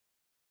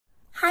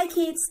Hi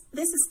kids,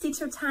 this is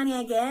Teacher Tania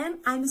again.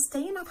 I'm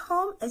staying at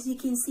home. As you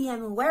can see,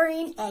 I'm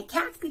wearing a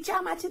cat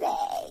pajama today.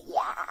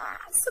 Yeah,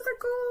 super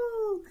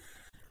cool.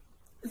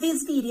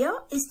 This video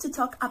is to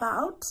talk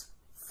about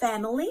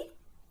family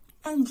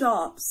and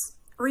jobs.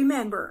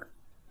 Remember,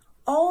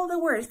 all the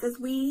words that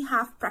we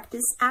have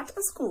practiced at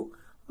school.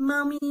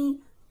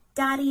 Mommy,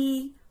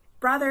 daddy,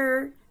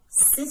 brother,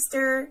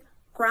 sister,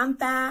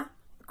 grandpa,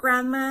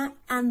 grandma,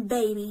 and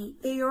baby.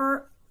 They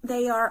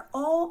are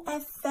all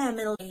a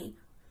family.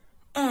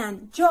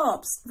 And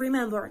jobs,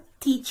 remember,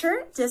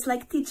 teacher, just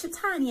like Teacher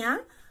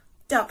Tania,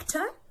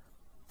 doctor,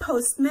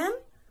 postman,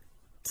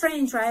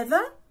 train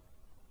driver,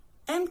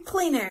 and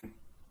cleaner.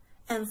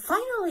 And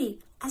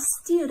finally, a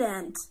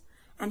student.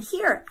 And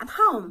here at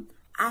home,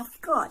 I've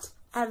got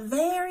a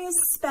very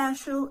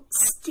special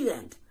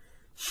student.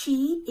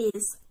 She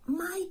is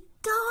my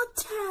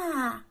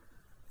daughter.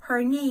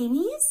 Her name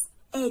is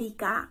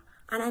Erika,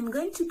 and I'm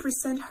going to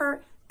present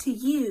her to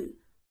you.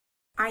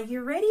 Are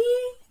you ready?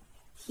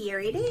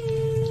 Here it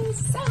is.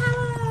 Say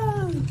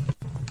hello.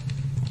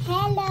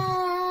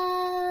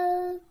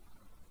 Hello.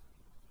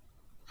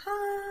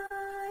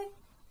 Hi.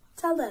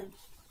 Tell them.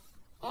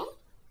 Eh?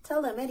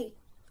 Tell them, Eddie.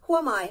 Who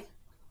am I?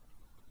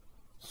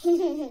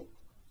 Who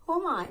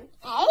am I?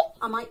 Eh?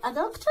 Am I a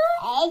doctor?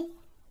 Eh?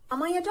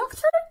 Am I a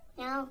doctor?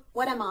 No.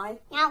 What am I?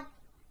 No.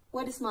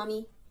 What is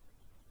mommy?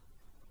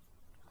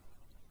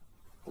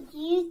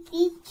 You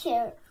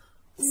teacher.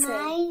 Say.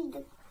 My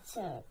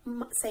doctor.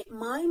 Say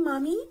my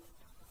mommy.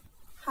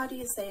 How do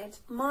you say it?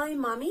 My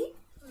mommy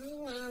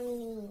My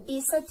mommy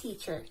is a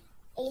teacher.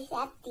 is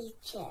a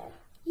teacher.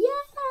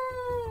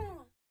 Yeah.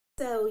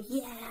 So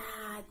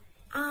yeah,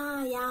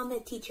 I am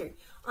a teacher.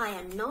 I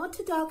am not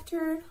a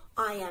doctor.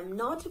 I am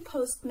not a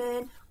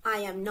postman. I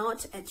am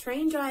not a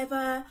train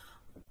driver.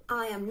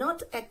 I am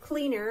not a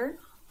cleaner.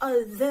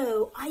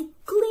 Although I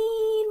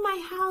clean my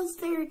house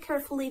very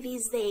carefully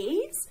these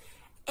days.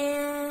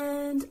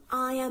 And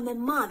I am a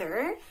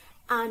mother.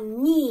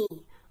 And me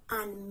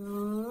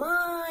and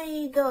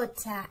my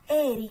daughter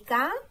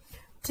Erika,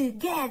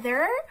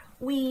 together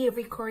we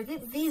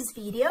recorded this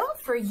video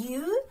for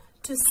you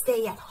to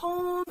stay at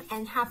home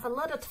and have a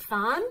lot of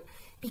fun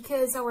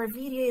because our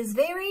video is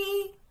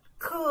very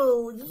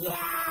cool.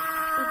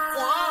 Yeah,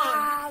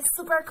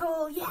 super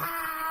cool.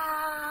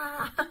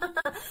 Yeah.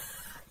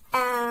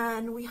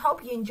 And we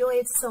hope you enjoy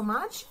it so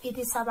much. It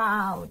is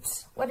about,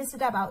 what is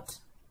it about?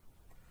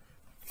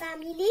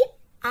 Family.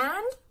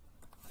 And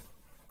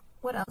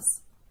what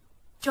else?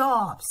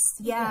 Jobs.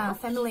 Yeah,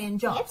 family and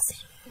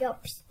jobs.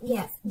 Jobs.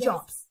 Yes,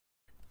 jobs.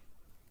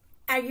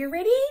 Are you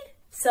ready?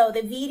 So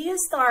the video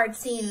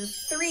starts in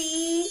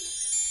 3,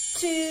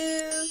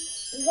 2,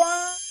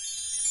 1.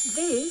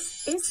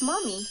 This is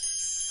mommy.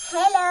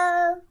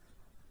 Hello.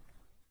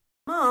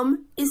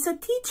 Mom is a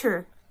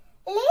teacher.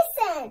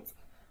 Listen.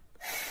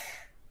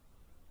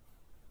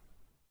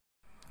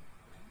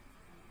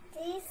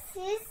 This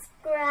is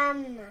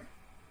grandma.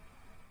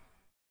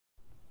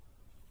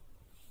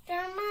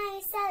 Grandma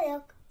is a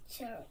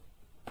doctor.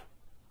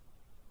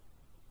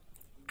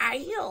 Are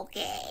you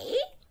okay?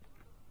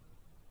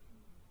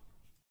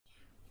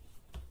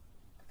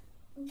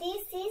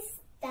 This is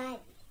Daddy.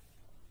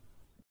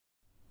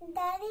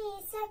 Daddy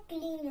is a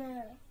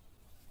cleaner.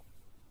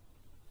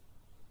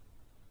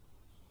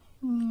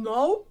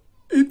 No,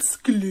 it's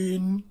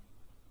clean.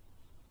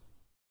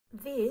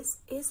 This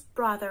is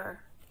brother.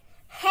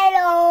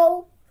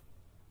 Hello.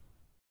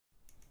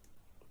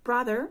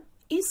 Brother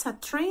is a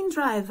train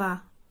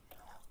driver.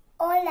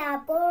 All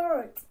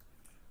aboard.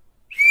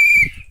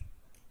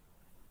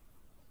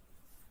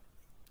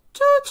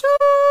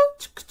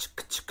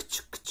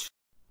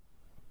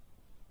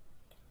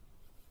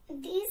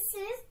 This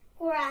is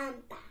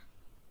Grandpa.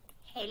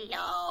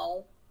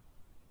 Hello.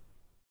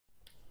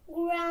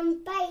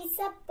 Grandpa is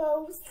a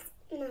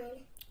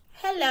postman.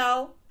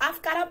 Hello,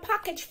 I've got a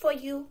package for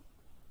you.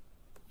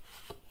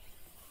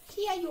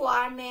 Here you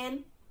are,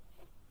 man.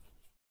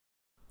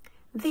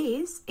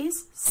 This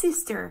is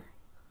sister.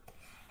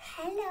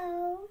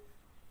 Hello.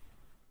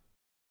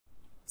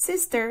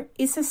 Sister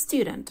is a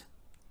student.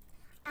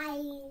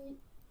 I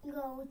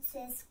go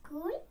to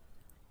school.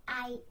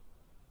 I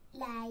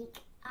like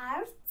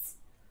arts.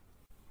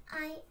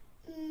 I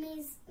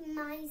miss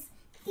my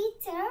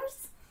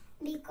teachers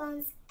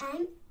because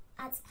I'm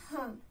at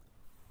home.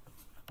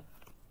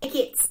 Hey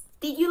kids,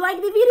 did you like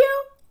the video?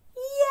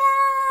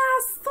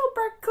 Yeah,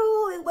 super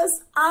cool. It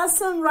was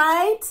awesome,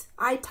 right?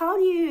 I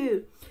told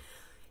you.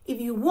 If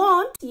you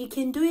want, you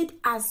can do it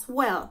as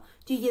well.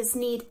 You just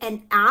need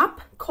an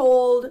app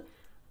called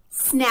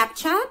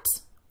Snapchat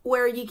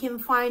where you can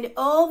find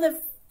all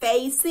the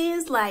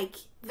faces like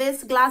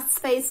this glass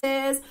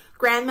faces,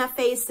 grandma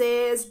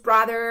faces,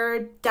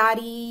 brother,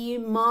 daddy,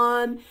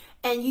 mom,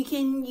 and you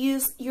can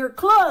use your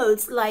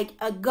clothes like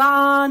a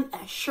gun,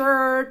 a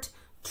shirt,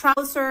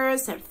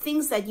 trousers, and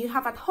things that you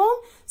have at home.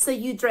 So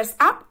you dress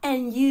up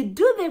and you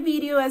do the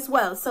video as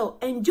well. So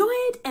enjoy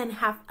it and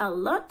have a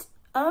lot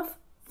of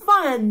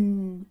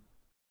fun.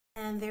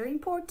 And very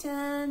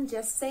important,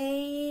 just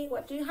say,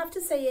 what do you have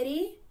to say,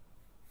 Eddie?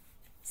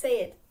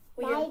 Say it.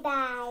 Bye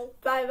bye.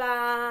 Bye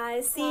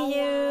bye. See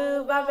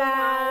you. Bye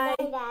bye.